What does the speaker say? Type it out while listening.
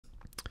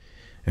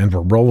And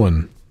we're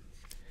rolling.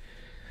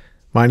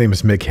 My name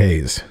is Mick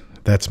Hayes.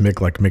 That's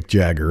Mick like Mick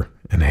Jagger,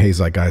 and Hayes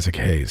like Isaac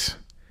Hayes.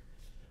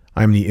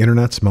 I'm the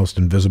internet's most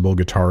invisible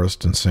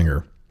guitarist and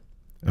singer.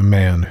 A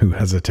man who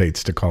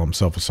hesitates to call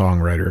himself a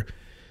songwriter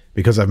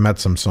because I've met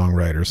some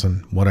songwriters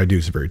and what I do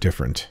is very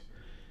different.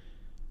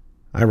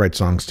 I write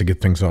songs to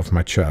get things off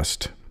my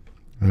chest.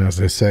 And as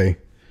they say,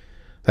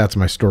 that's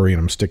my story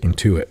and I'm sticking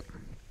to it.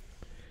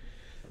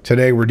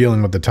 Today we're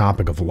dealing with the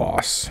topic of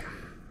loss,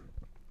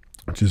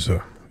 which is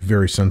a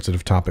very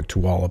sensitive topic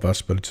to all of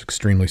us, but it's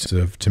extremely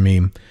sensitive to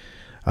me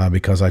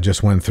because I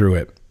just went through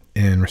it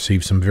and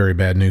received some very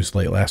bad news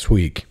late last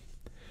week,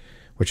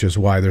 which is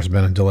why there's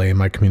been a delay in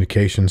my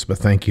communications. But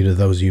thank you to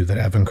those of you that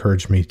have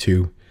encouraged me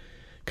to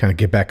kind of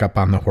get back up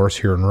on the horse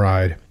here and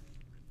ride.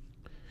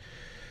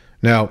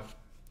 Now,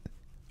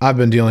 I've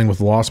been dealing with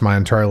loss my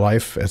entire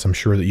life, as I'm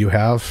sure that you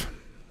have.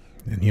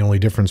 And the only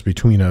difference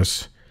between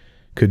us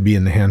could be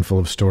in the handful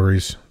of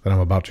stories that I'm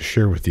about to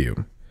share with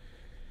you.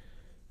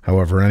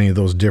 However, any of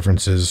those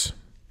differences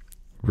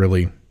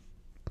really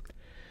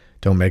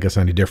don't make us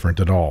any different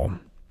at all.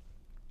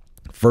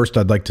 First,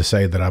 I'd like to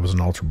say that I was an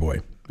altar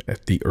boy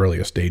at the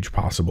earliest age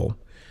possible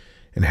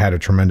and had a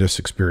tremendous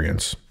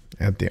experience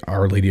at the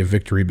Our Lady of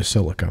Victory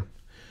Basilica,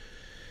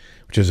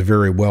 which is a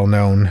very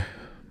well-known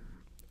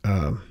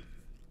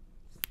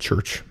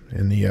church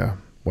in the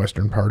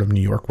western part of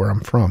New York where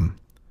I'm from.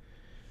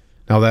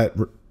 Now, that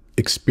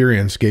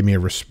experience gave me a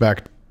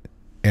respect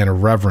and a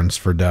reverence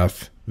for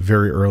death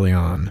very early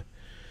on,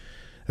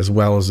 as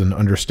well as an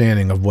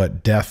understanding of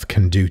what death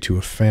can do to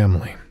a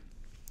family.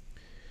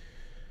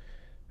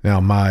 Now,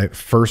 my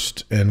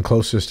first and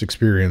closest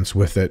experience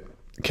with it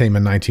came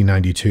in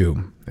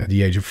 1992 at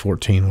the age of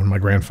 14 when my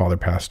grandfather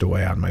passed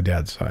away on my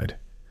dad's side.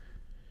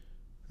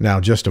 Now,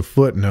 just a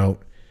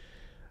footnote,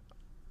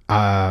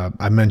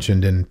 I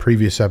mentioned in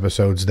previous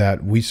episodes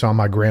that we saw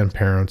my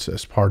grandparents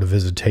as part of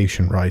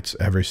visitation rites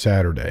every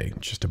Saturday,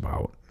 just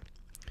about.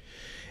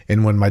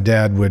 And when my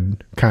dad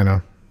would kind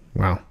of,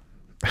 well,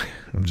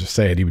 I'm just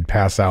saying, he would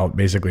pass out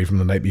basically from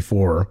the night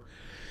before,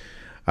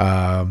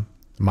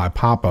 my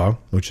papa,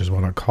 which is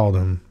what I called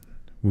him,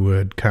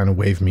 would kind of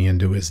wave me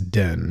into his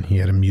den. He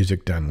had a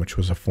music den, which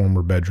was a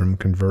former bedroom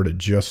converted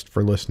just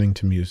for listening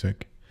to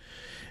music.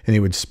 And he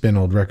would spin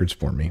old records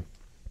for me.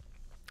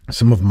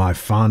 Some of my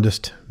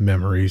fondest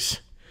memories,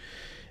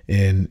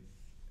 and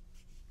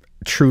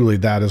truly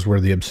that is where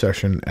the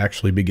obsession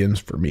actually begins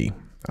for me.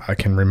 I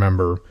can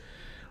remember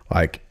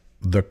like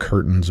the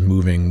curtains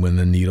moving when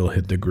the needle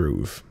hit the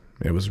groove.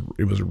 It was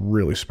a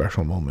really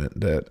special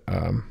moment that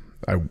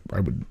I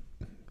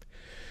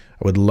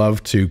would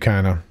love to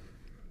kind of,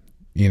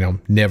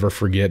 never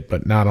forget.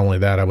 But not only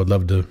that, I would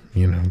love to,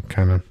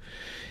 kind of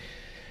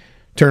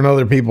turn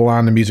other people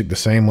on to music the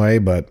same way.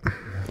 But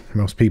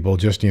most people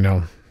just,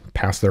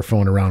 pass their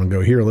phone around and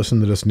go, here, listen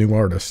to this new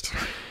artist.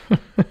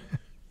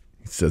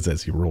 He says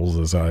as he rolls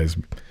his eyes.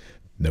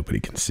 Nobody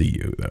can see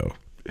you, though.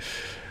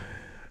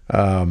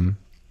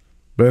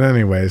 But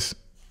anyways,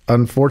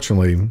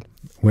 unfortunately,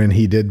 when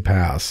he did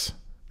pass,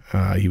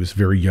 he was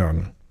very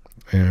young.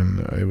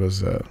 And it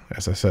was,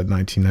 as I said,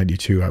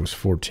 1992, I was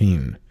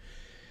 14.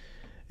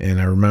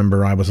 And I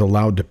remember I was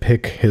allowed to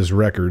pick his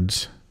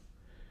records,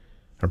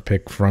 or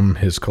pick from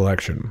his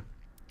collection.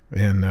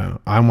 And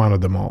I wanted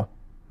them all,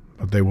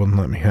 but they wouldn't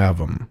let me have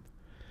them,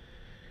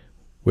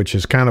 which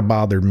has kind of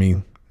bothered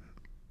me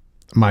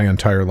my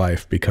entire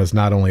life, because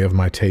not only have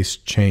my tastes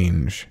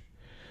changed,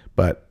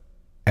 but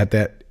at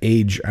that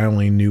age, I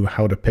only knew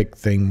how to pick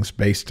things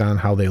based on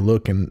how they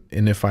look and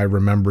if I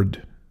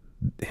remembered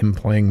him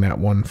playing that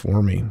one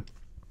for me.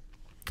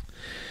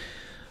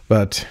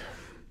 But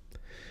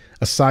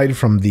aside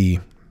from the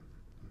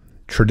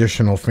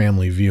traditional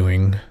family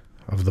viewing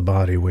of the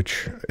body,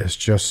 which is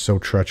just so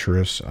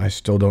treacherous, I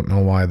still don't know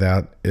why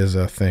that is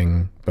a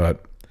thing,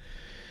 but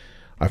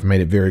I've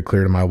made it very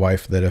clear to my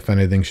wife that if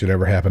anything should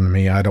ever happen to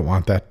me, I don't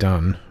want that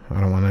done. I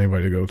don't want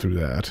anybody to go through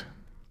that.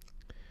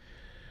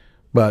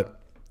 But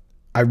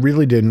I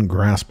really didn't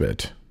grasp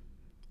it.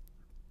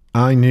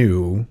 I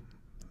knew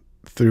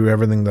through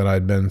everything that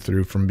I'd been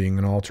through, from being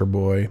an altar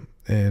boy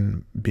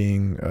and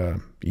being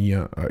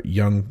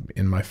young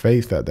in my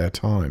faith at that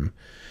time,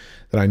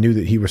 that I knew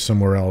that he was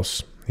somewhere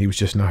else. He was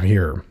just not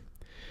here.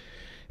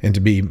 And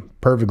to be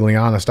perfectly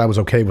honest, I was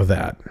okay with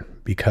that,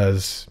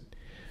 because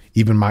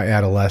even my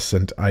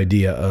adolescent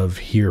idea of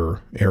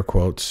here, air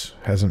quotes,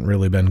 hasn't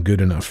really been good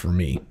enough for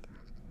me,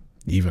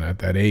 even at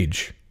that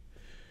age.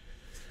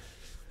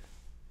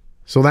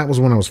 So that was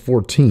when I was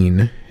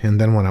 14, and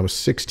then when I was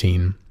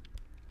 16,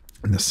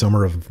 in the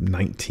summer of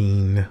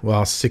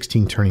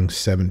 16 turning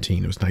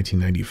 17, it was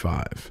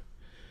 1995.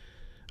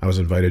 I was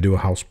invited to a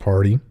house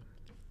party,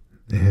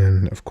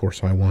 and of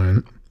course I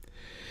went.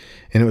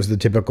 And it was the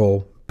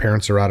typical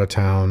parents are out of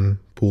town,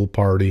 pool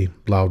party,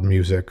 loud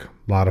music, a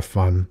lot of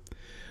fun.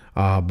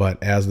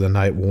 But as the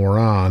night wore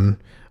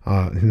on,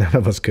 none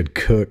of us could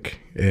cook,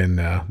 and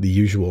the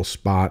usual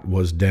spot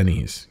was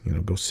Denny's.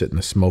 Go sit in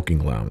the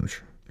smoking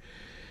lounge.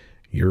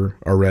 You're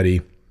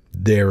already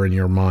there in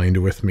your mind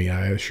with me,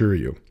 I assure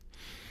you.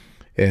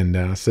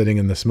 And sitting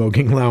in the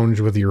smoking lounge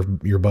with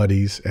your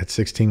buddies at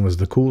 16 was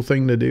the cool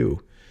thing to do.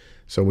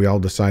 So we all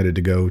decided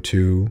to go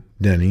to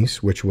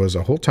Denny's, which was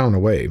a whole town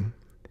away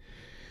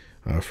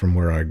from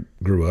where I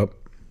grew up.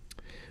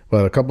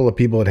 But a couple of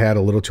people had had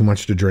a little too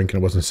much to drink,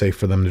 and it wasn't safe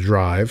for them to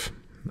drive.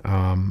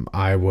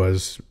 I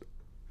was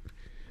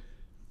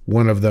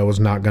one of those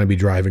not going to be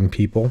driving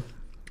people,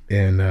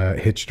 and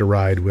hitched a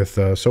ride with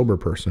a sober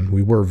person.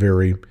 We were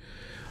very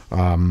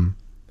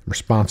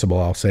responsible,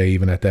 I'll say,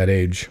 even at that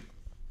age.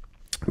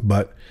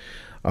 But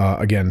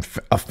again,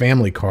 a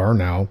family car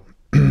now,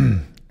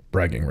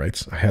 bragging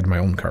rights. I had my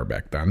own car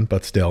back then,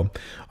 but still,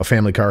 a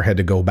family car had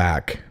to go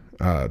back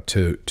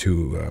to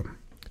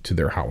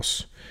their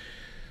house.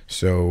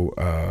 So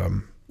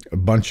a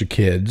bunch of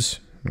kids,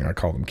 I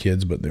call them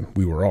kids, but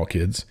we were all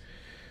kids,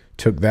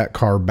 took that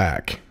car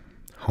back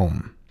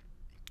home.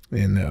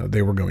 And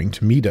they were going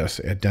to meet us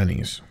at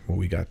Denny's. Well,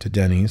 we got to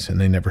Denny's,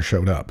 and they never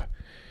showed up.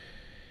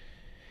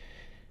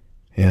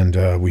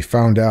 And we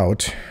found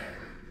out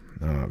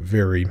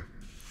very,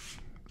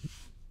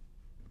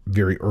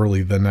 very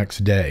early the next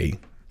day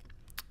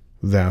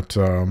that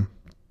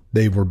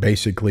they were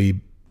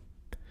basically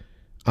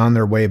on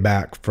their way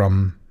back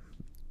from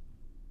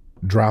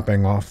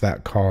dropping off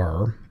that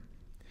car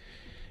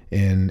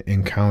and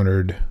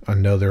encountered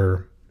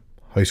another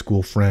high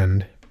school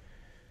friend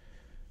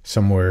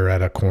somewhere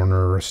at a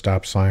corner or a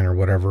stop sign or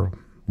whatever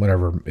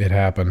it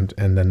happened.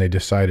 And then they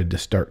decided to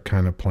start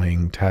kind of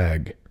playing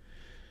tag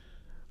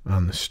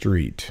on the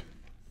street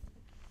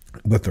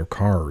with their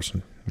cars,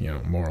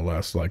 more or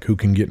less, like who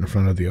can get in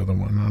front of the other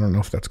one. I don't know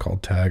if that's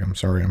called tag. I'm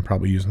sorry, I'm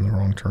probably using the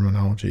wrong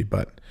terminology,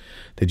 but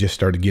they just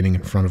started getting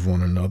in front of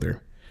one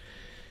another.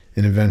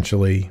 And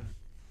eventually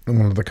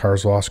one of the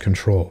cars lost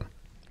control,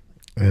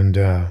 and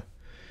that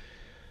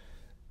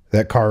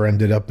car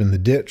ended up in the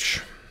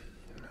ditch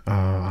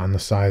on the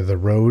side of the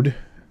road,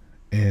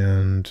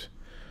 and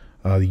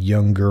the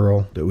young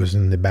girl that was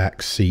in the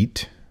back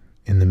seat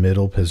in the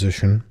middle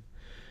position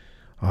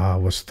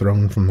was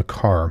thrown from the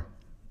car.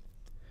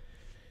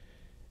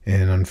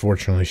 And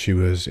unfortunately, she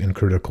was in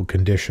critical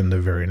condition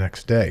the very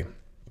next day.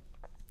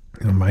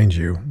 Now, mind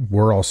you,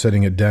 we're all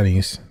sitting at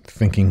Denny's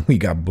thinking we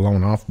got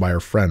blown off by our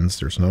friends.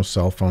 There's no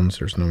cell phones.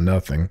 There's no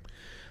nothing.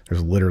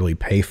 There's literally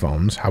pay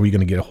phones. How are you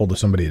going to get a hold of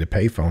somebody at a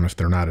pay phone if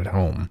they're not at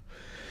home?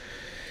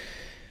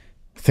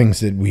 Things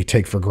that we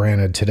take for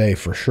granted today,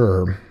 for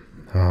sure.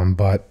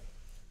 But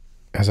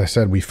as I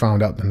said, we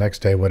found out the next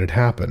day what had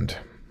happened.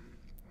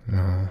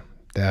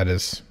 That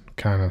is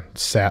kind of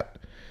sat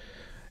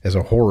as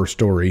a horror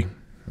story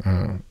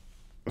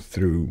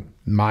through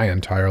my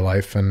entire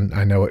life, and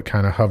I know it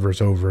kind of hovers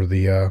over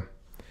the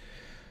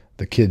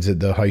kids at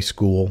the high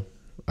school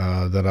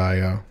that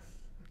I,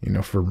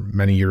 for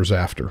many years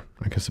after,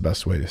 I guess the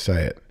best way to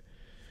say it.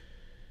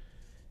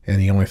 And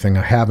the only thing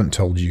I haven't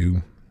told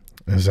you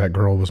is that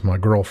girl was my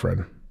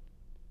girlfriend.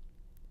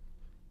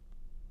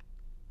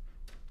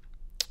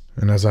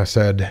 And as I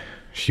said,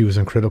 she was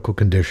in critical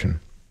condition.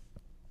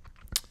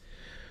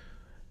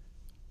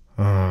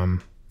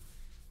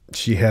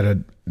 She had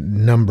a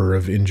number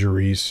of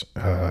injuries,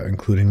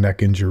 including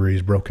neck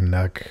injuries, broken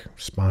neck,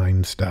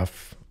 spine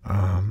stuff.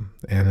 And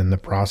in the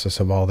process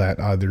of all that,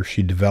 either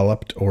she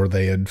developed or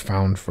they had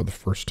found for the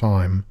first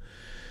time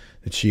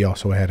that she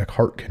also had a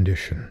heart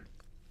condition.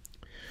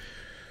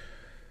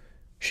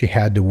 She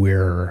had to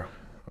wear,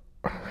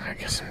 I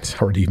guess it's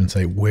hard to even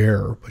say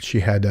wear, but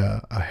she had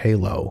a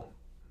halo.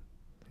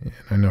 And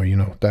I know you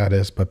know what that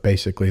is, but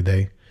basically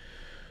they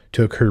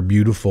took her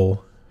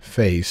beautiful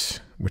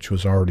face, which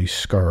was already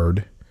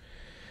scarred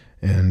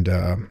and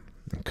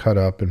cut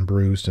up and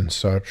bruised and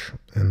such,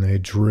 and they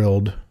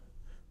drilled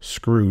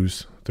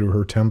screws through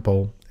her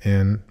temple,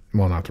 and,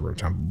 well, not through her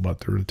temple, but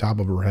through the top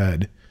of her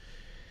head,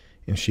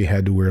 and she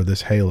had to wear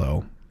this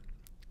halo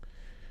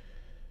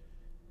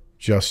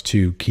just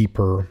to keep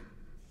her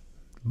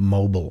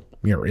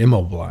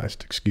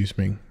immobilized, excuse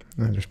me.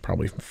 There's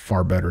probably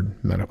far better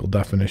medical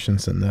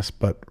definitions than this,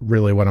 but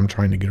really what I'm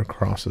trying to get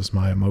across is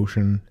my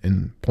emotion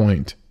and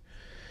point,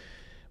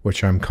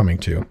 which I'm coming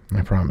to,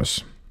 I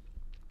promise.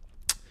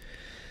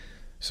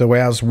 So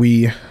as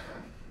we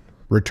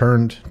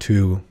returned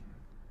to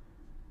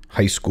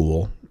high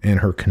school and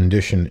her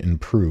condition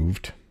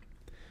improved,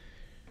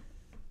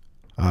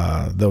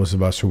 those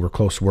of us who were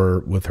close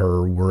with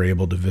her were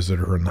able to visit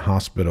her in the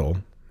hospital,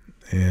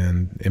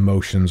 and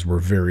emotions were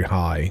very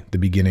high. The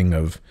beginning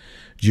of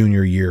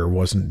junior year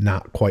wasn't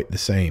not quite the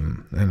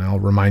same. And I'll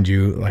remind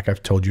you, like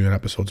I've told you in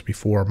episodes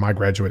before, my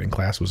graduating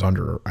class was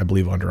under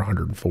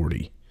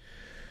 140.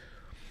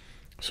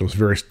 So it was a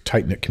very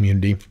tight-knit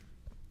community,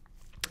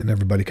 and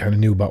everybody kind of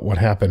knew about what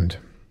happened.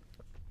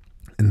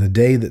 And the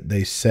day that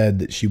they said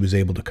that she was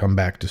able to come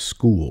back to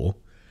school,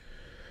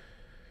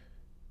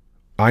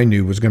 I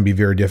knew was going to be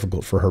very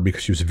difficult for her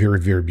because she was a very,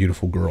 very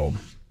beautiful girl.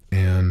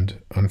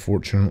 And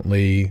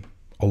unfortunately,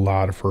 a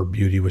lot of her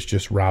beauty was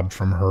just robbed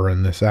from her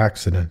in this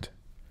accident.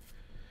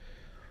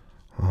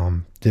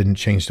 Didn't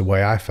change the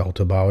way I felt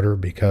about her,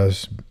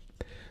 because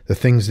the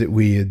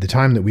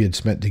time that we had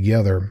spent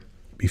together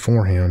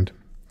beforehand,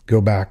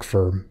 go back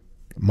for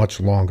much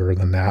longer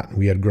than that.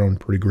 We had grown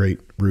pretty great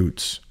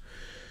roots.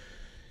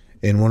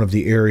 In one of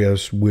the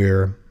areas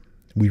where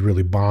we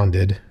really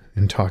bonded,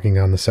 and talking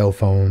on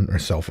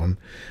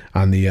the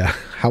on the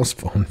house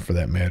phone for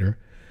that matter,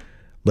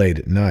 late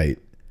at night,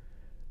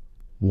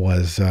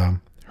 was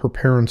her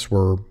parents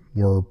were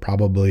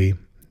probably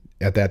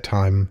at that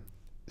time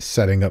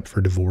setting up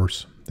for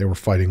divorce. They were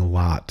fighting a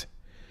lot.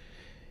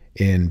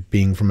 And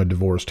being from a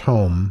divorced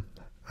home,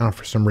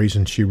 for some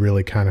reason she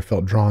really kind of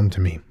felt drawn to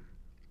me.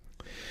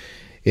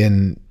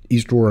 In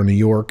East Aurora, New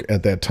York,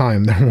 at that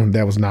time,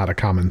 that was not a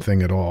common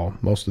thing at all.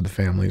 Most of the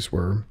families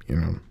were,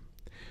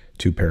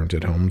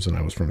 two-parented homes, and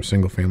I was from a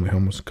single-family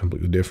home. It was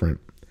completely different.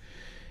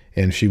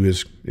 And she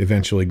was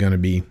eventually going to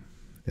be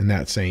in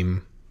that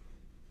same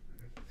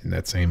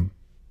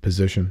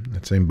position,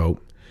 that same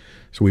boat.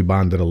 So we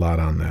bonded a lot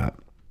on that.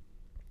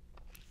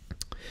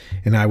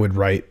 And I would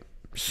write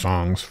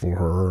songs for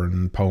her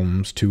and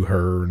poems to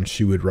her, and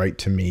she would write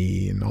to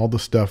me, and all the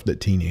stuff that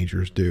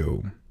teenagers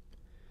do.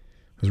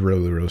 It was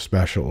really, really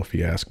special, if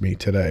you ask me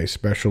today,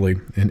 especially,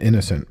 and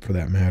innocent for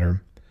that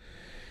matter.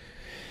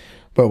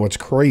 But what's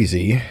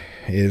crazy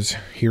is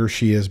here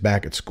she is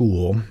back at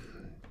school,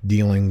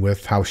 dealing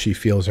with how she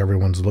feels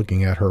everyone's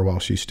looking at her while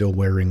she's still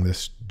wearing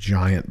this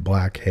giant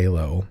black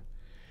halo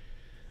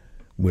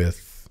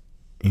with,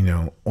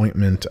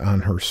 ointment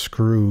on her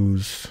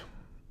screws,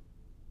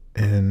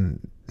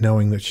 and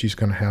knowing that she's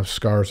going to have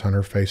scars on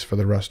her face for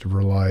the rest of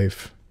her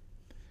life.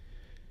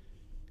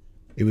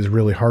 It was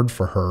really hard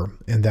for her.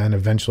 And then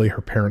eventually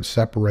her parents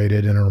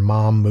separated and her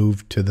mom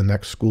moved to the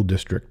next school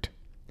district.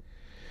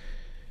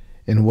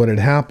 And what had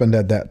happened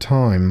at that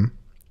time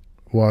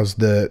was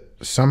that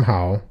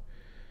somehow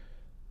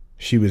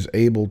she was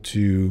able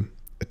to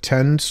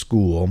attend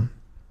school,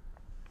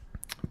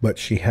 but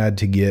she had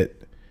to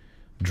get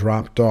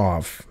dropped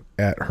off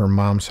at her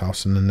mom's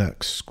house in the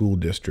next school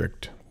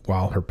district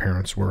while her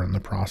parents were in the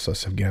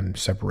process of, again,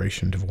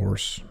 separation,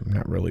 divorce. I'm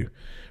not really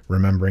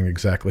remembering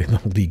exactly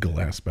the legal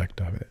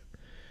aspect of it.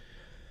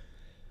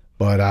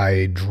 But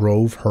I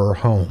drove her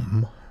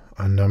home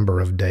a number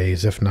of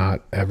days, if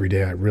not every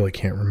day. I really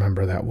can't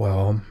remember that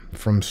well,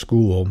 from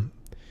school,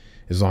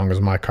 as long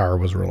as my car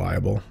was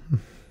reliable.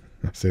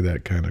 I say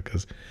that kind of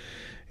because,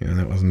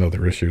 that was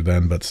another issue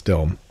then, but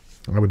still,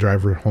 I would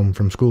drive her home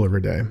from school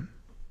every day.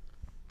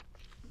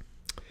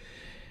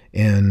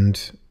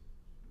 And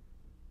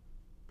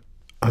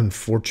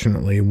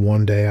unfortunately,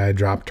 one day I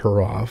dropped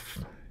her off,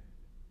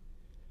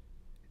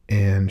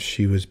 and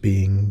she was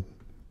being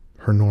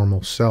her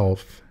normal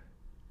self.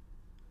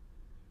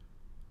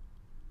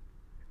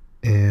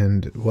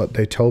 And what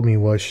they told me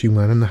was she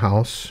went in the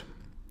house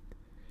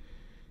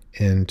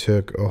and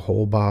took a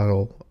whole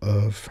bottle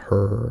of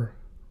her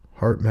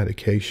heart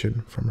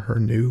medication from her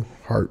new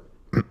heart,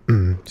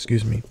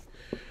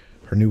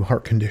 her new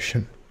heart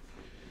condition.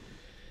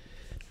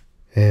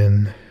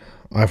 And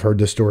I've heard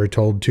this story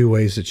told two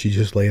ways, that she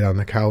just laid on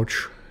the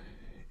couch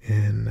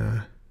and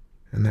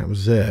that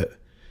was it.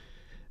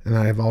 And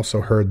I've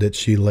also heard that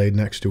she laid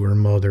next to her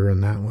mother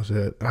and that was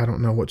it. I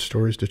don't know what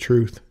story's the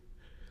truth.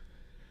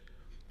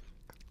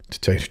 To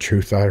tell you the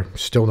truth, I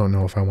still don't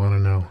know if I want to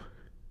know.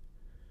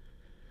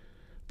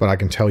 But I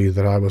can tell you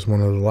that I was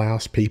one of the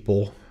last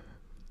people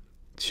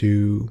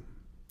to,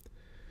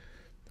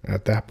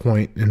 at that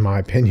point, in my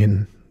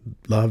opinion,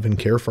 love and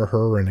care for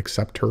her and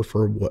accept her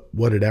for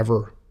what had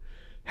ever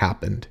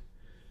happened.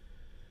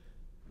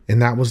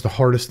 And that was the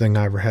hardest thing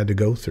I ever had to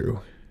go through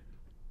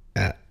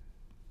at,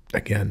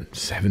 again,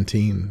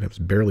 17. I was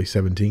barely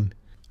 17.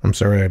 I'm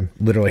sorry, I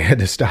literally had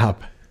to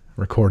stop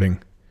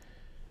recording.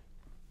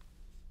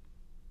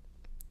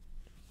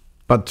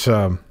 But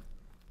I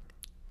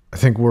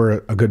think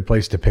a good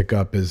place to pick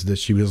up is that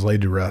she was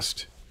laid to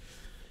rest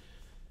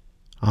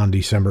on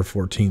December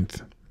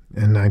 14th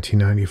in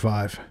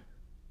 1995.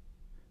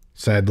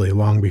 Sadly,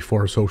 long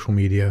before social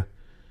media,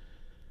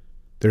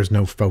 there's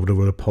no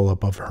photo to pull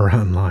up of her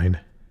online.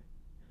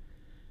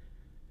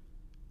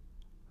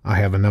 I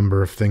have a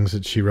number of things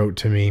that she wrote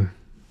to me.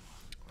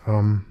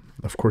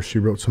 Of course, she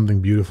wrote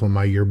something beautiful in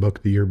my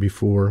yearbook the year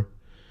before.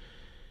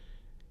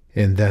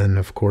 And then,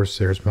 of course,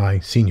 there's my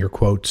senior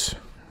quotes,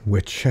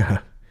 which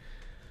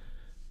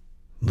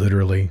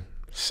literally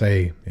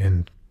say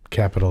in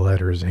capital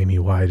letters, "Amy,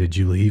 why did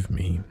you leave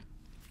me?"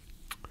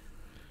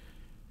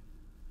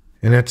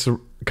 And it's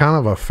kind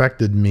of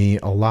affected me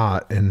a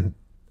lot in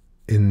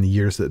the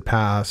years that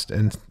passed,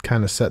 and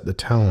kind of set the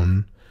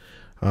tone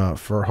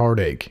for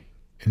heartache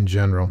in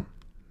general,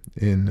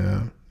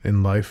 in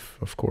life,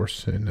 of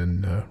course, and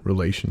in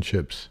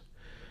relationships.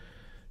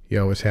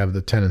 You always have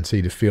the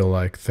tendency to feel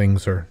like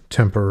things are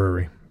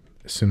temporary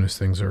as soon as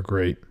things are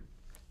great.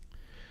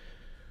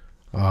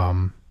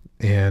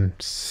 And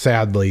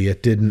sadly,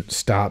 it didn't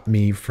stop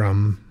me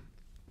from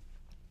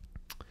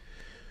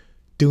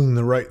doing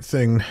the right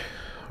thing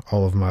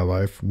all of my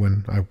life,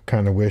 when I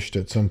kind of wished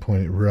at some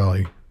point it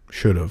really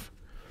should have.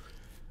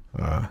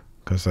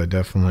 Because I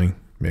definitely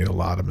made a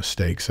lot of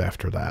mistakes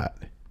after that.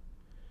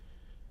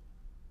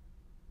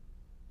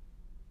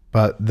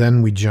 But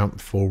then we jump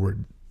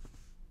forward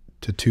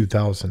to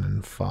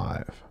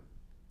 2005.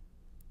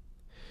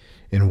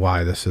 And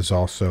why this is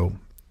also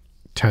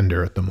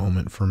tender at the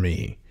moment for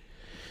me.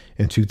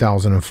 In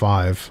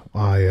 2005,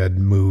 I had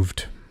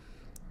moved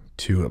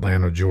to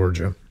Atlanta,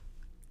 Georgia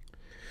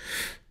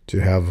to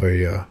have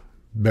a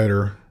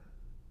better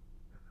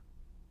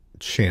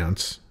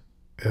chance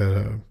at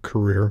a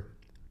career.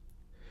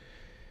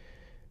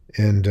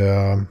 And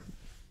the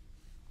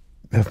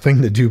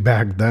thing to do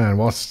back then,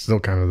 well, it's still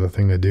kind of the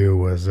thing to do,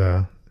 was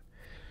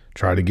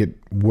try to get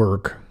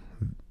work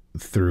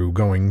through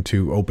going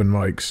to open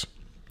mics,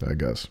 I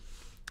guess.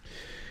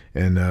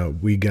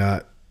 And we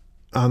got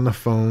on the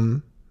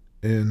phone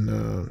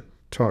and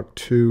talked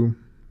to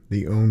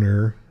the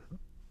owner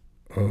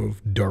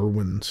of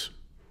Darwin's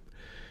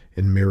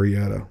in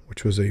Marietta,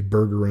 which was a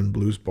burger and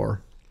blues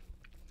bar.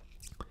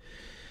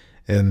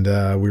 And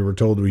we were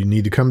told we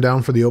need to come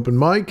down for the open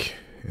mic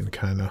and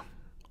kind of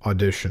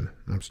audition.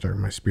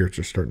 My spirits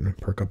are starting to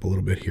perk up a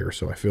little bit here,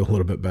 so I feel a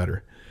little bit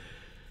better.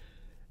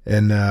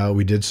 And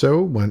we did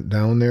so, went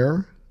down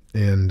there.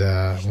 And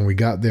when we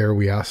got there,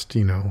 we asked,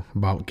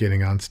 about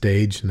getting on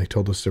stage, and they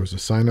told us there was a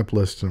sign-up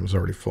list and it was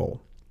already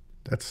full.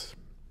 That's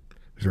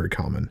very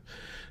common,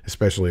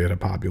 especially at a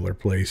popular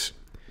place.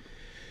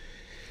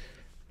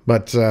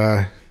 But,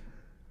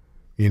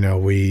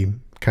 we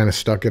kind of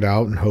stuck it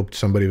out and hoped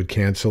somebody would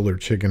cancel or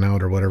chicken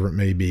out or whatever it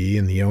may be.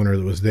 And the owner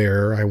that was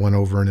there, I went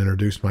over and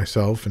introduced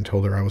myself and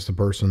told her I was the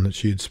person that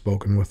she had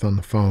spoken with on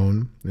the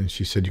phone. And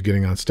she said, "You're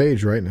getting on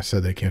stage, right?" And I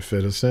said, "They can't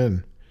fit us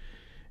in."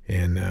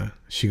 And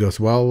she goes,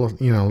 "Well,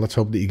 let's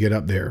hope that you get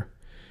up there."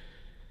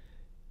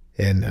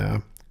 And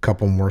a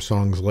couple more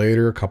songs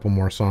later,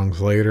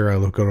 I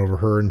look over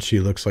her and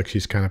she looks like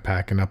she's kind of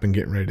packing up and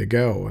getting ready to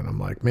go. And I'm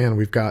like, man,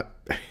 we've got,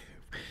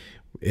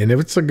 and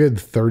it's a good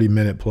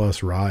 30-minute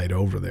plus ride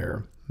over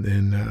there.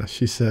 And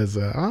she says,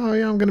 "Oh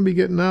yeah, I'm going to be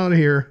getting out of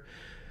here."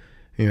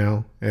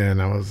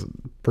 And I was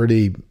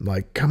pretty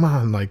like, come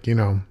on, like,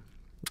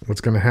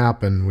 what's going to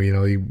happen?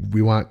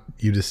 We want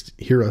you to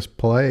hear us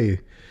play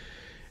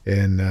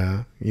and,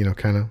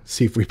 kind of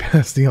see if we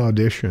pass the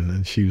audition.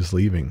 And she was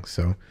leaving.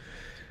 So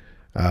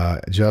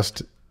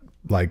just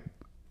like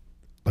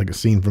a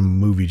scene from a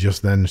movie,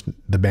 just then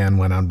the band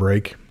went on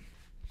break.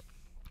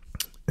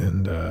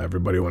 And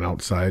everybody went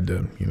outside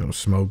to,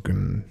 smoke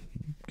and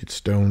get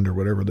stoned or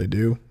whatever they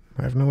do.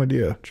 I have no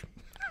idea.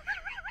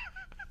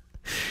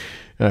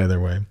 Either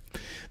way,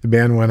 the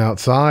band went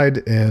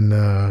outside, and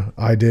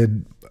I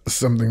did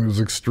something that was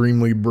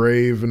extremely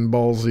brave and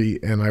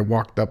ballsy, and I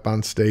walked up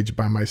on stage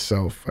by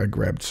myself. I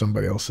grabbed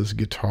somebody else's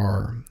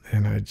guitar,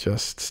 and I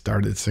just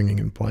started singing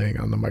and playing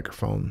on the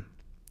microphone.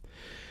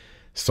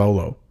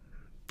 Solo.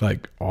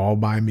 Like, all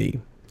by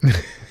me.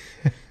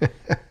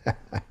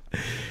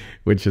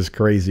 Which is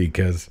crazy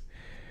because,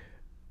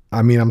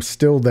 I'm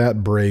still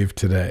that brave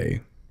today.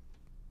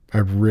 I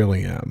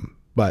really am.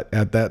 But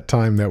at that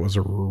time, that was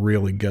a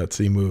really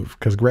gutsy move,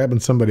 because grabbing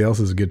somebody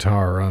else's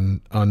guitar,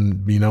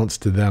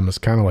 unbeknownst to them, is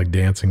kind of like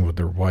dancing with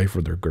their wife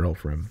or their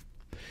girlfriend.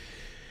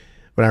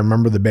 But I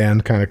remember the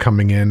band kind of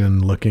coming in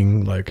and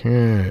looking like,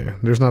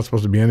 there's not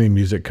supposed to be any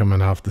music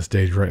coming off the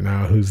stage right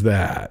now. Who's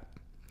that?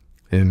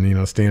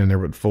 And, standing there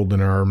with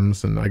folded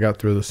arms. And I got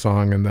through the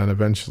song, and then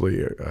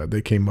eventually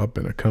they came up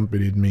and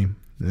accompanied me.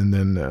 And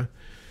then,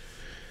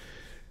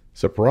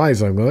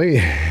 surprisingly,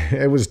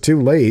 it was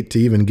too late to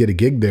even get a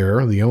gig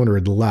there. The owner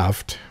had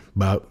left,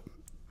 but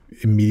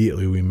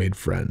immediately we made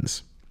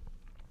friends.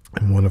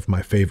 And one of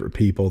my favorite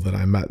people that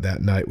I met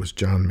that night was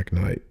John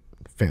McKnight.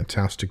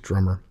 Fantastic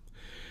drummer,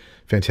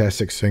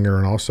 fantastic singer,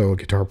 and also a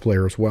guitar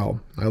player as well.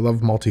 I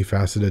love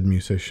multifaceted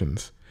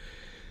musicians.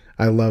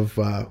 I love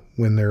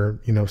when they're,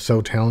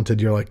 so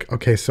talented. You're like,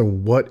 okay, so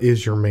what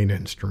is your main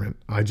instrument?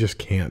 I just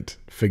can't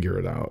figure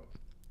it out.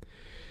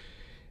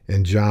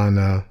 And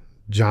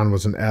John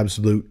was an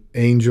absolute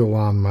angel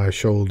on my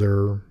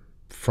shoulder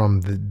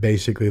from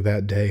basically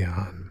that day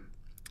on.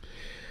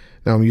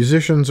 Now,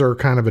 musicians are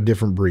kind of a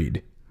different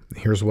breed.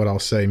 Here's what I'll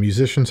say.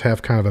 Musicians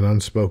have kind of an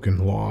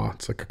unspoken law.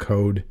 It's like a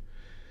code.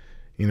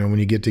 When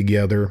you get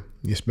together,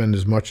 you spend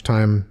as much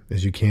time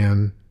as you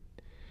can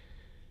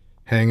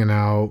hanging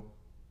out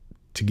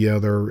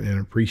together and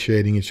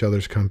appreciating each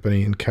other's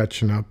company and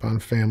catching up on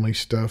family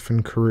stuff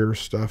and career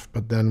stuff.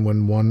 But then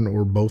when one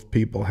or both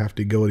people have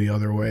to go the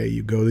other way,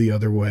 you go the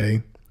other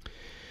way.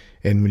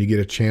 And when you get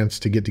a chance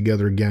to get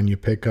together again, you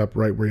pick up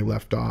right where you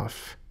left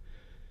off.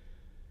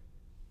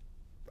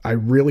 I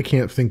really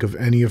can't think of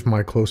any of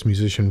my close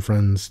musician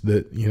friends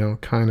that,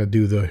 kind of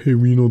do the, hey,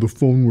 the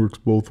phone works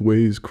both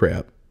ways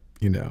crap.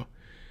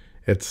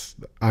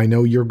 I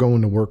know you're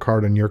going to work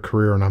hard on your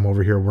career, and I'm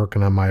over here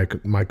working on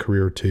my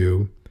career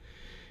too.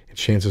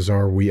 Chances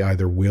are we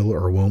either will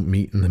or won't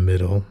meet in the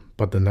middle.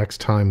 But the next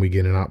time we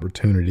get an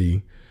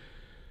opportunity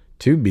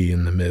to be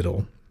in the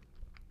middle,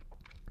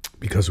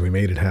 because we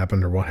made it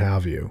happen or what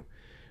have you,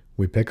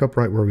 we pick up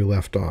right where we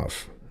left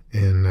off.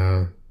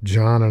 And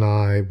John and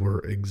I were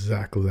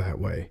exactly that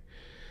way.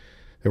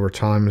 There were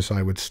times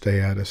I would stay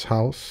at his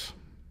house,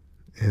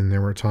 and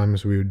there were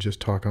times we would just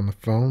talk on the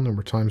phone. There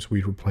were times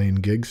we were playing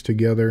gigs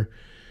together.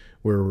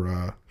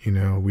 where,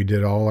 we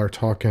did all our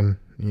talking,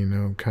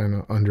 kind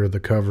of under the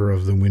cover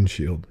of the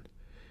windshield.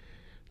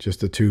 Just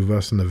the two of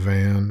us in the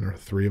van, or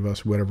three of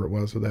us, whatever it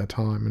was at that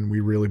time. And we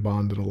really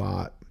bonded a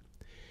lot.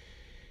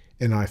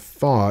 And I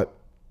thought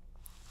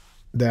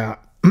that,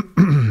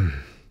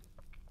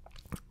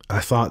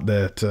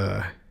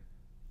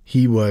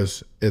 he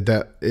was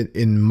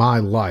in my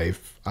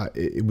life,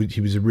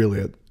 he was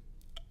really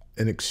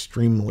an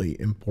extremely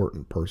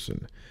important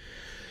person.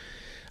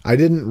 I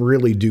didn't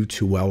really do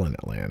too well in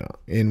Atlanta,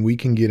 and we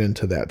can get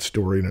into that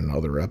story in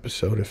another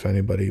episode if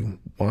anybody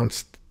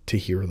wants to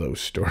hear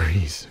those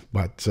stories.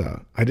 But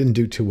I didn't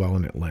do too well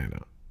in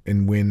Atlanta,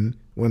 and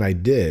when I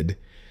did,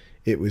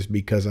 it was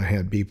because I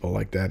had people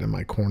like that in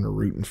my corner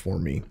rooting for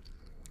me.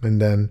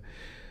 And then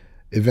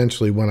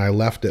eventually, when I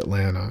left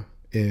Atlanta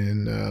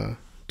in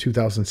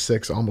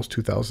 2006, almost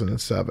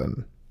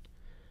 2007.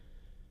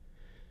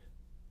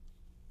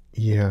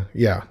 Yeah,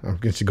 I'm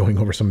just going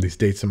over some of these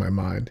dates in my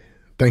mind.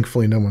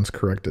 Thankfully, no one's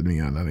corrected me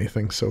on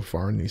anything so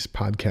far in these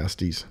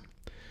podcasties.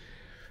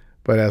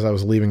 But as I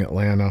was leaving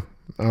Atlanta,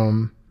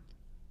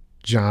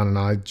 John and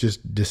I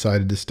just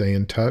decided to stay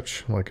in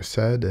touch, like I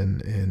said,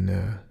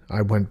 and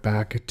I went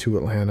back to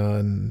Atlanta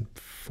in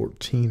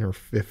 14 or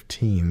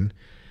 15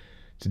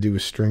 to do a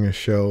string of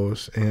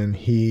shows, and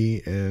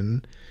he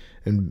and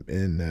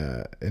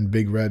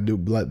Big Red,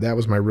 that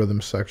was my rhythm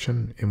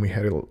section, and we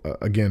had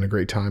again a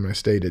great time. I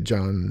stayed at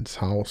John's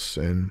house,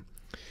 and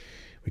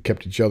we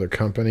kept each other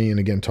company, and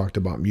again talked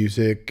about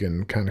music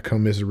and kind of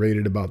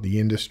commiserated about the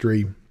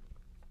industry.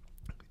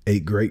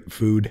 Ate great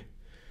food.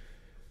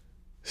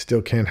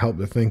 Still can't help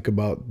to think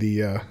about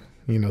the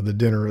the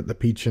dinner at the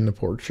Peach and the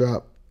Pork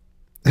Shop.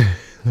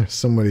 There's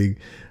so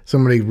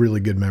many really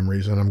good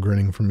memories, and I'm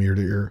grinning from ear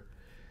to ear.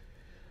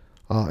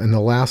 And the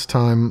last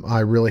time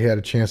I really had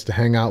a chance to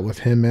hang out with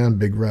him and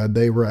Big Red,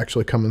 they were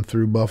actually coming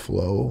through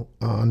Buffalo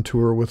on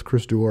tour with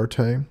Chris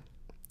Duarte.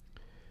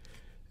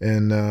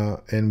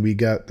 And we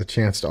got the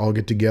chance to all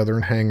get together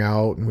and hang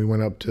out, and we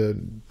went up to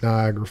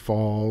Niagara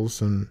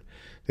Falls, and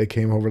they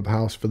came over to the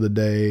house for the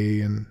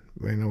day, and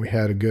we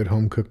had a good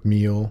home-cooked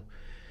meal.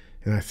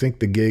 And I think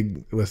they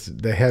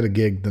had a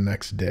gig the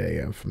next day,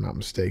 if I'm not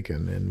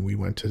mistaken, and we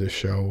went to the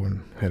show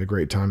and had a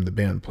great time. The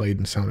band played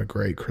and sounded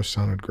great. Chris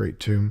sounded great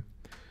too.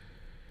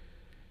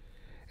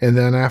 And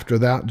then after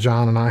that,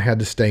 John and I had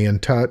to stay in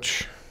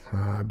touch.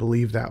 I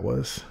believe that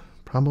was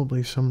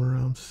probably somewhere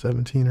around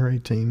 17 or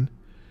 18.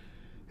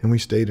 And we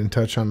stayed in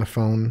touch on the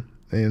phone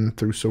and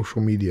through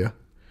social media.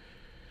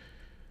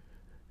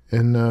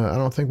 And I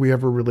don't think we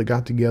ever really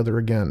got together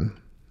again.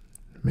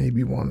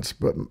 Maybe once.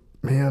 But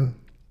man,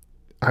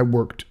 I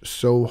worked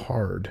so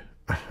hard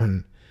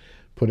on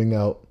putting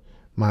out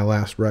my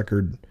last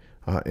record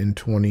in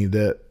 20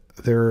 that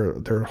there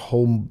are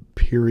whole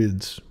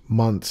periods,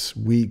 months,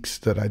 weeks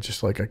that I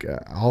just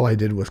all I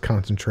did was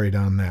concentrate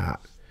on that.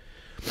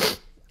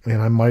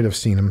 And I might have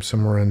seen him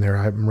somewhere in there.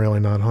 I'm really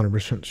not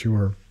 100%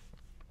 sure.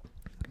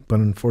 But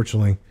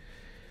unfortunately,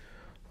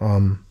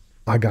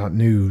 I got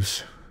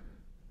news,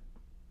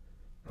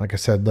 like I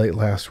said, late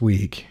last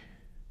week,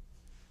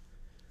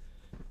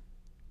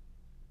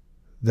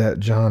 that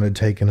John had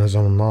taken his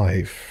own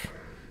life.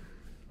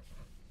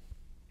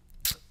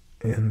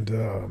 And,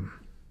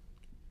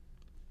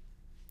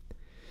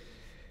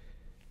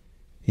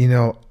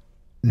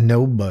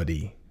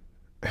 nobody,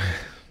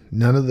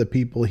 none of the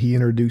people he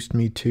introduced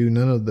me to,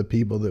 none of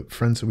the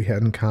friends that we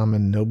had in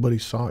common, nobody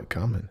saw it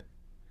coming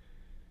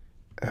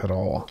at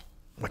all,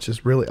 which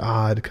is really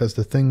odd, because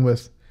the thing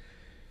with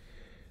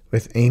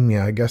Amy,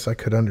 I guess I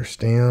could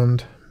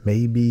understand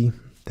maybe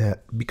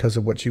that because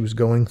of what she was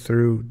going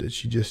through, that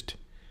she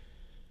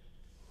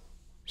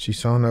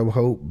saw no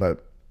hope.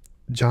 But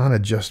John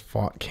had just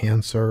fought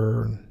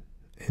cancer,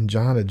 and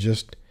John had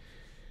just,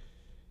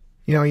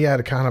 he had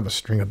a kind of a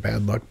string of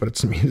bad luck, but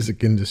it's the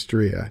music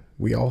industry.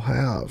 We all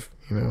have,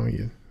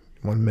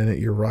 one minute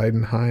you're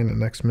riding high, and the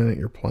next minute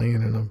you're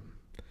playing in a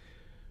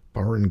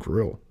bar and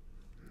grill.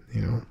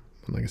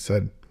 Like I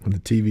said, with the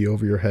TV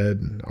over your head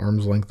and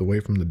arm's length away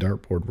from the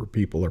dartboard where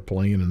people are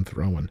playing and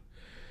throwing.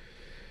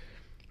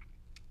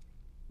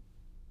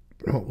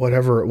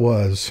 Whatever it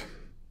was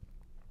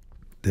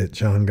that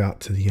John got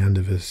to the end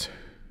of his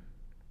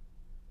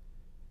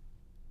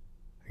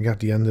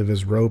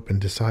rope and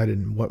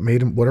decided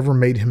whatever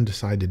made him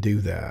decide to do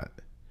that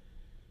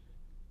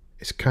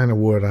is kind of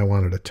what I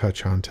wanted to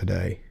touch on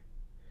today.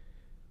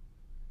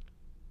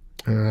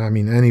 And I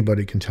mean,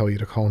 anybody can tell you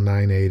to call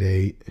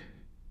 988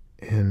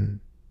 and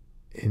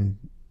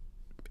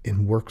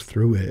work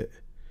through it.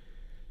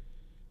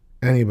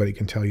 Anybody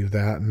can tell you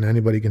that, and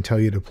anybody can tell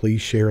you to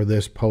please share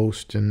this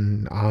post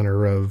in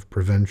honor of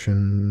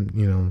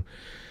prevention.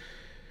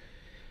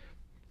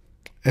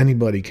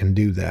 Anybody can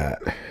do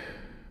that.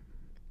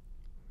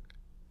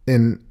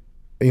 And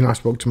I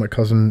spoke to my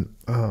cousin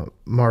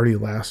Marty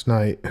last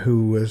night,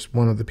 who was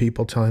one of the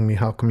people telling me,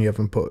 how come you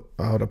haven't put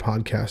out a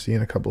podcast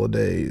in a couple of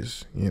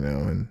days,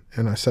 and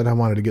I said I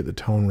wanted to get the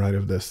tone right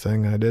of this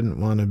thing. I didn't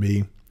want to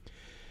be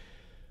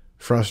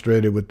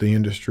frustrated with the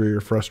industry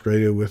or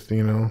frustrated with,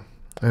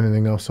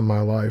 anything else in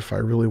my life, I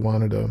really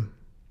wanted to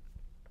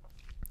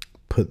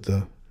put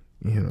the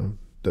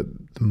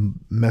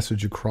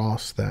message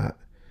across, that,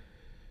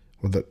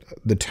 or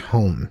the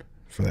tone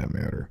for that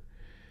matter,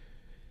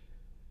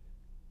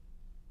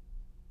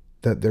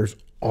 that there's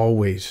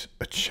always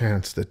a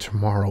chance that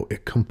tomorrow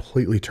it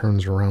completely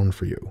turns around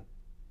for you.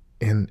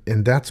 And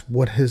that's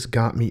what has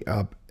got me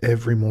up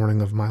every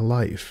morning of my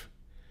life.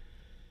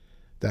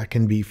 That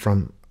can be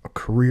from a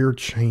career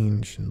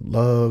change and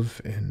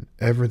love and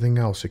everything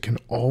else. It can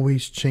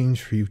always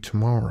change for you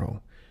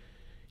tomorrow.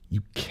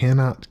 You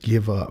cannot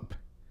give up.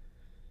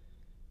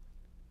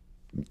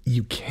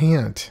 You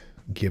can't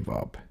give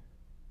up.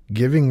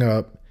 Giving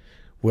up,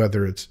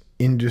 whether it's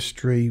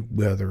industry,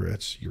 whether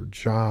it's your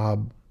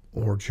job,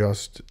 or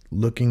just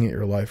looking at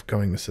your life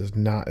going, this is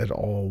not at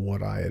all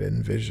what I had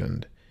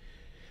envisioned.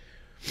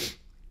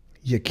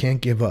 You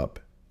can't give up.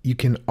 You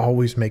can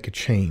always make a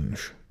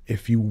change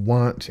if you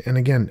want. And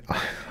again,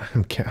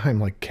 I'm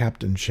like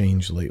Captain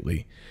Change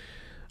lately.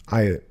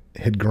 I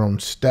had grown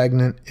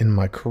stagnant in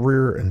my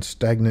career and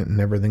stagnant in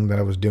everything that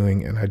I was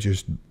doing, and I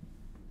just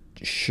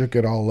shook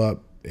it all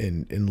up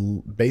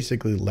and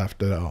basically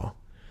left it all.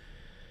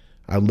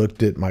 I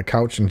looked at my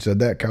couch and said,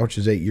 that couch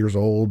is 8 years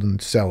old,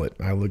 and sell it.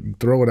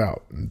 Throw it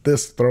out, and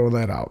throw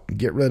that out, and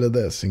get rid of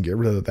this and get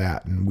rid of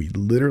that. And we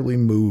literally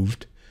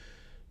moved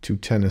to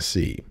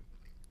Tennessee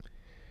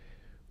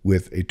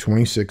with a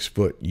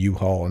 26-foot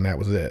U-Haul, and that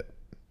was it.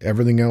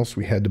 Everything else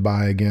we had to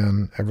buy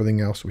again. Everything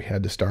else we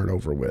had to start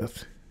over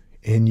with.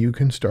 And you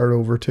can start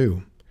over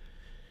too.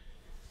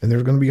 And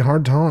there's going to be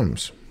hard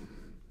times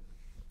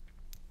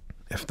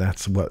if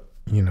that's what,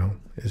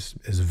 is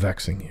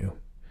vexing you.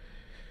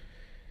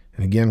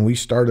 And again, we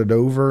started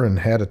over and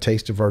had a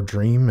taste of our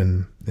dream,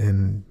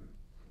 and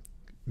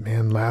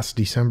man, last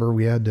December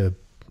we had to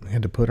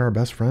put our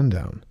best friend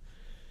down.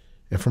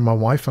 And for my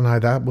wife and I,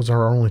 that was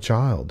our only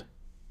child.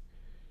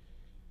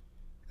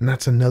 And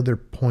that's another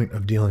point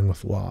of dealing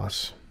with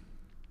loss.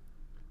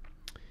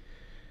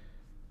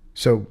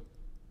 So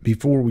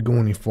before we go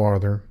any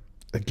farther,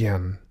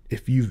 again,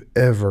 if you've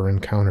ever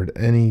encountered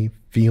any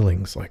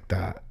feelings like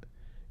that,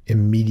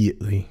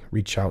 immediately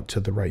reach out to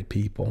the right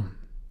people.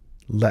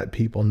 Let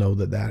people know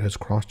that has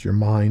crossed your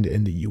mind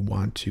and that you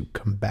want to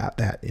combat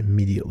that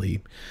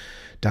immediately.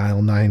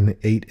 Dial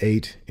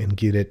 988 and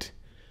get it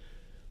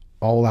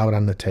all out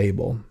on the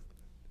table.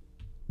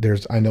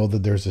 I know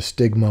that there's a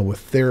stigma with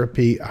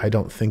therapy. I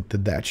don't think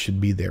that should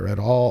be there at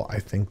all. I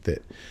think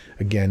that,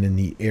 again, in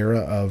the era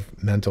of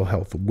mental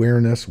health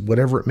awareness,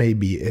 whatever it may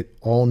be, it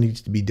all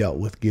needs to be dealt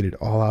with. Get it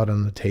all out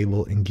on the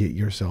table and get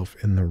yourself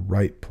in the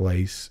right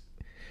place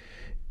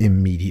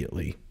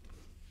immediately.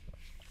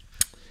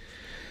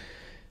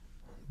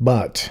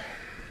 But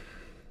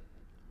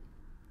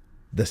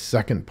the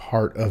second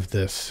part of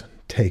this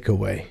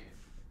takeaway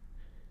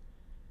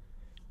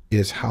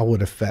is how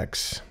it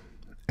affects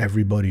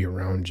everybody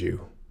around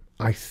you.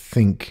 I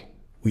think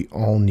we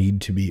all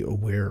need to be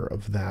aware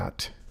of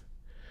that.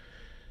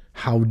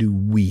 How do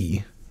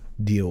we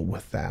deal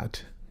with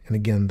that? And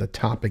again, the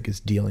topic is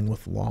dealing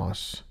with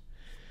loss.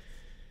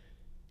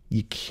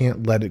 You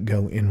can't let it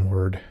go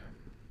inward.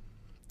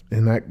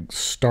 And that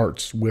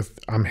starts with,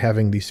 I'm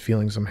having these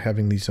feelings, I'm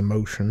having these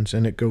emotions,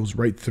 and it goes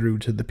right through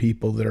to the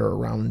people that are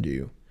around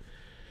you.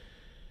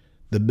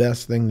 The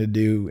best thing to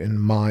do, in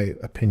my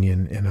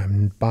opinion, and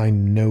I'm by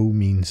no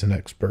means an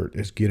expert,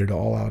 is get it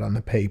all out on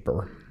the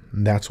paper.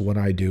 And that's what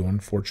I do,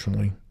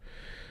 unfortunately.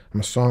 I'm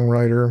a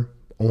songwriter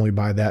only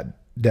by that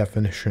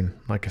definition.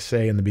 Like I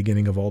say in the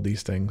beginning of all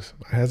these things,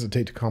 I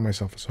hesitate to call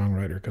myself a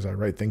songwriter because I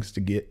write songs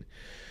to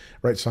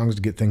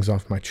get things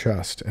off my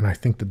chest. And I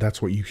think that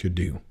that's what you should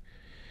do.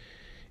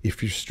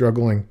 If you're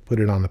struggling, put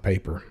it on the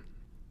paper.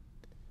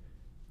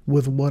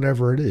 With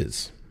whatever it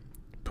is,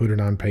 put it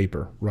on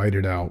paper, write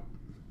it out,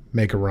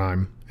 make a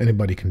rhyme.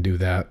 Anybody can do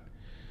that.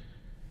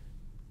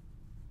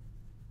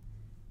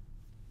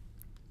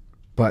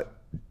 But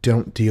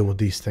don't deal with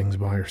these things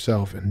by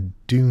yourself, and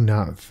do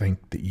not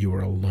think that you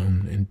are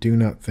alone, and do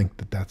not think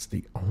that that's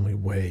the only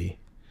way.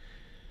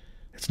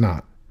 It's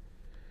not.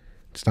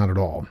 It's not at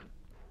all.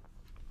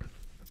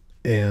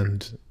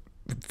 And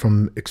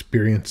from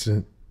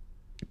experiencing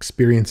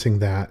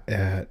that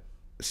at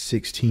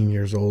 16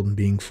 years old and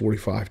being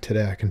 45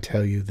 today, I can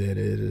tell you that it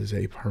is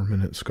a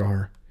permanent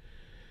scar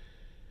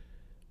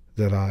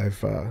that I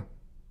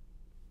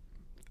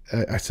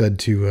said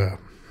to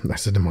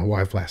my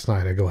wife last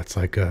night, I go, it's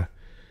like a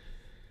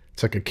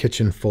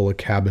kitchen full of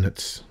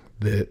cabinets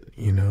that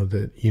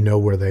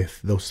where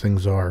those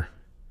things are.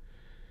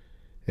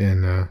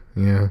 And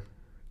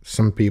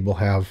some people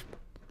have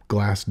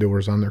glass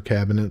doors on their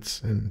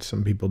cabinets and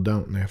some people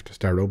don't, and they have to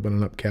start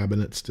opening up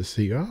cabinets to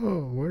see,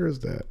 oh, where is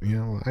that?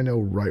 I know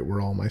right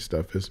where all my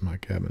stuff is in my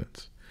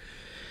cabinets.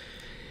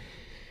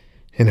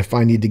 And if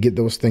I need to get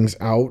those things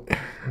out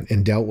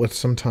and dealt with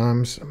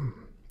sometimes,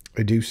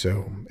 I do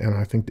so. And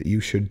I think that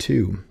you should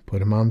too. Put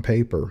them on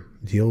paper,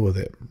 deal with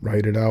it,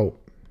 write it out,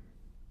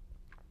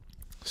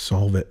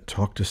 solve it,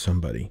 talk to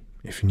somebody.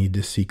 If you need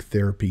to seek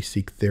therapy,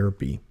 seek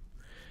therapy.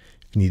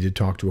 If you need to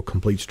talk to a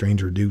complete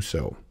stranger, do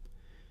so.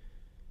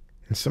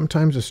 And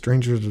sometimes a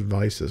stranger's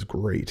advice is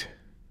great.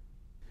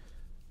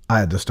 I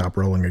had to stop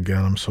rolling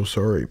again. I'm so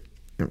sorry.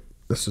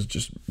 This is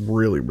just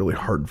really, really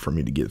hard for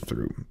me to get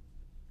through.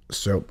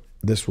 So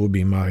this will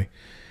be my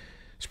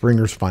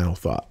Springer's final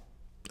thought.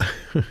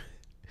 I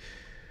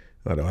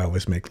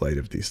always make light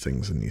of these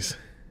things in these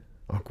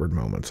awkward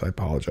moments. I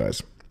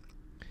apologize.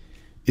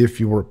 If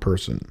you're a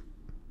person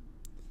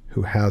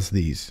who has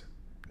these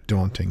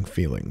daunting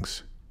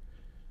feelings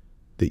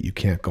that you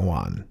can't go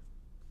on,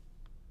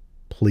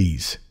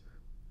 please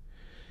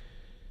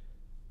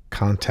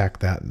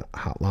contact that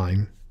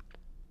hotline.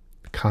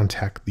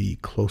 Contact the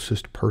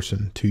closest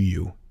person to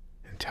you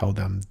and tell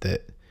them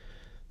that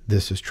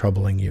this is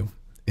troubling you,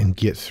 and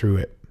get through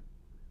it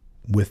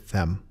with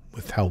them,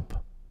 with help.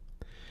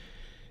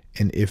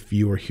 And if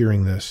you are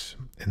hearing this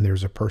and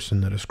there's a person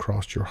that has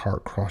crossed your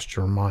heart, crossed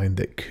your mind,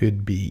 that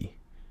could be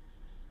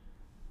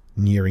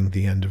nearing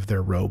the end of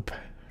their rope,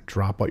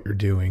 drop what you're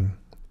doing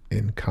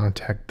and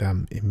contact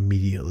them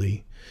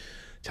immediately.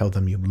 Tell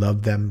them you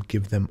love them,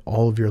 give them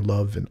all of your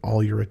love and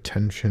all your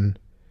attention,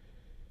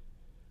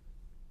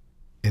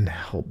 and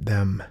help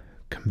them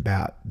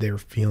combat their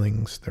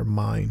feelings, their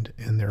mind,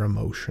 and their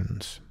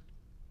emotions.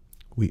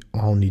 We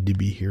all need to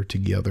be here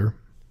together.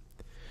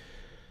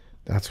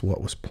 That's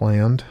what was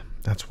planned.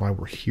 That's why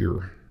we're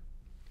here.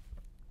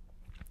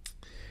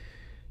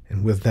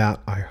 And with that,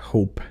 I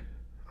hope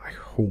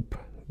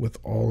with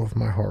all of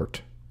my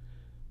heart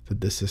that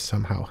this has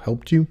somehow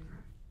helped you.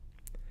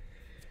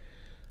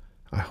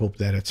 I hope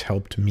that it's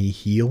helped me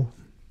heal.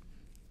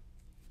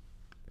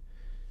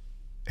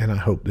 And I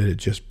hope that it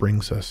just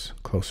brings us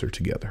closer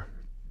together.